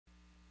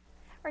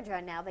We're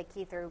joined now by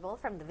Keith Rubel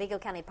from the Vigo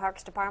County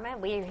Parks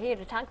Department. We are here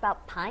to talk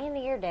about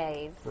Pioneer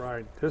Days.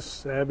 Right.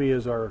 This, Abby,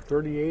 is our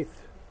 38th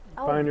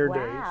Pioneer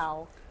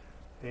wow.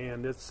 Days.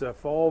 And it's a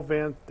fall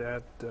event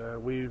that the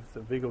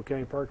Vigo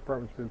County Park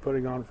Department's been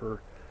putting on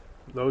for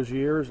those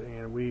years,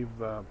 and we've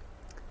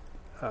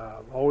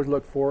always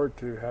looked forward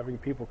to having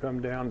people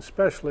come down,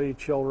 especially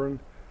children.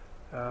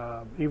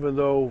 Even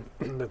though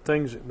the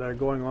things that are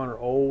going on are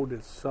old,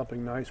 it's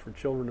something nice for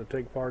children to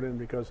take part in,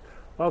 because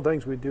a lot of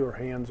things we do are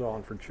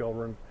hands-on for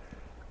children.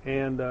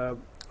 And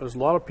there's a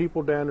lot of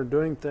people down there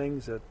doing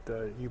things that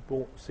you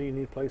won't see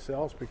anyplace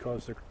else,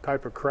 because the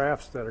type of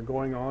crafts that are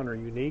going on are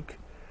unique,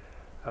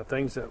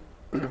 things that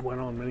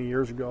went on many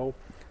years ago.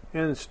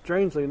 And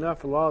strangely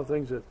enough, a lot of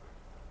things that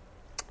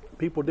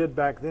people did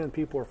back then,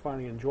 people are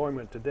finding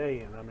enjoyment today.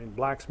 And I mean,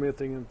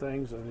 blacksmithing and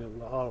things,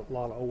 and a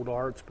lot of old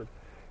arts, but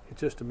it's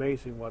just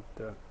amazing what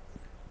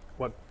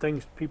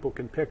things people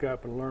can pick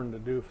up and learn to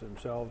do for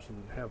themselves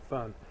and have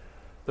fun.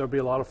 There'll be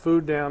a lot of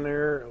food down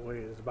there.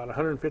 There's about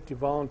 150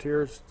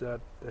 volunteers that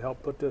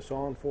help put this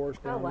on for us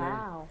down there. Oh,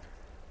 wow.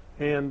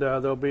 And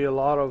there'll be a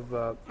lot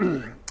of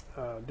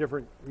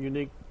different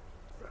unique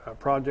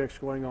projects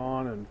going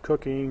on, and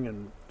cooking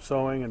and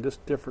sewing and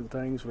just different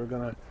things. We're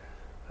going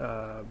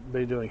to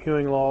be doing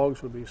hewing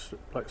logs. We'll be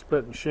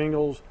splitting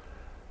shingles.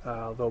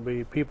 There'll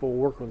be people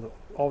working with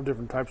all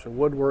different types of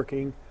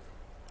woodworking,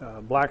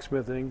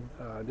 blacksmithing,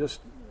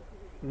 just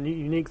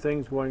unique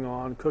things going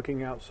on,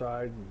 cooking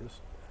outside, and just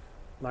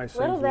nice things.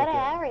 A little to bit look of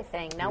at.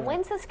 everything. Now,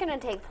 when's this going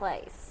to take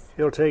place?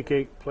 It'll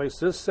take place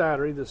this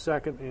Saturday, the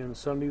 2nd, and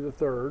Sunday, the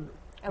 3rd.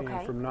 Okay.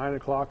 And from 9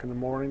 o'clock in the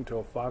morning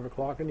till 5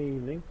 o'clock in the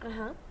evening.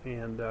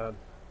 And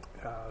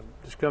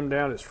just come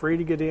down. It's free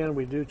to get in.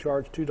 We do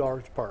charge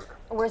 $2 to park.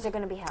 Where's it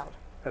going to be held?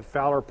 At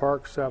Fowler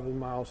Park, 7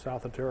 miles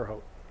south of Terre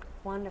Haute.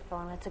 Wonderful,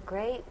 and it's a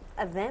great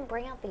event.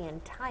 Bring out the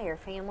entire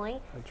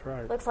family. That's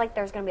right. Looks like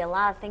there's going to be a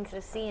lot of things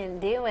to see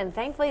and do, and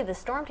thankfully the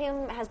storm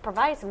team has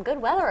provided some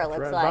good weather, it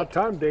looks like. About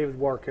time David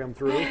War came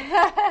through.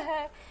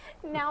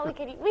 Now we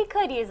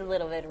could use a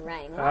little bit of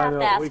rain. We'll I have know,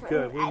 to ask we for,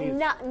 could.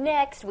 not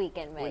next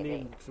weekend, maybe. We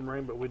need some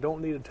rain, but we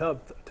don't need a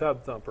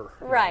tub thumper.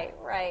 Right.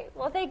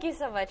 Well, thank you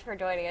so much for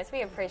joining us.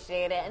 We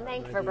appreciate it, and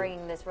thank you for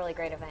bringing this really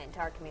great event to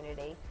our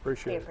community. We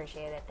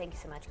appreciate it. Thank you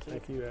so much, Keith.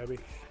 Thank you, Abby.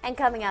 And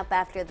coming up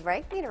after the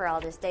break,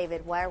 meteorologist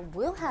David Wire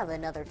will have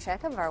another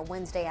check of our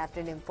Wednesday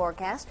afternoon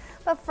forecast.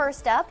 But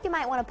first up, you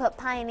might want to put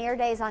Pioneer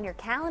Days on your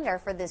calendar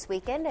for this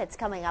weekend. It's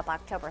coming up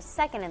October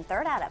 2nd and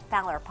 3rd out at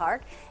Fowler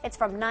Park. It's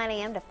from 9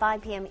 a.m. to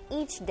 5 p.m.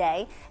 each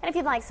day. And if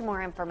you'd like some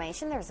more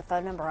information, there's a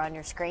phone number on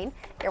your screen.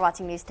 You're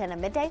watching News 10 at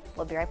Midday.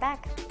 We'll be right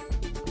back.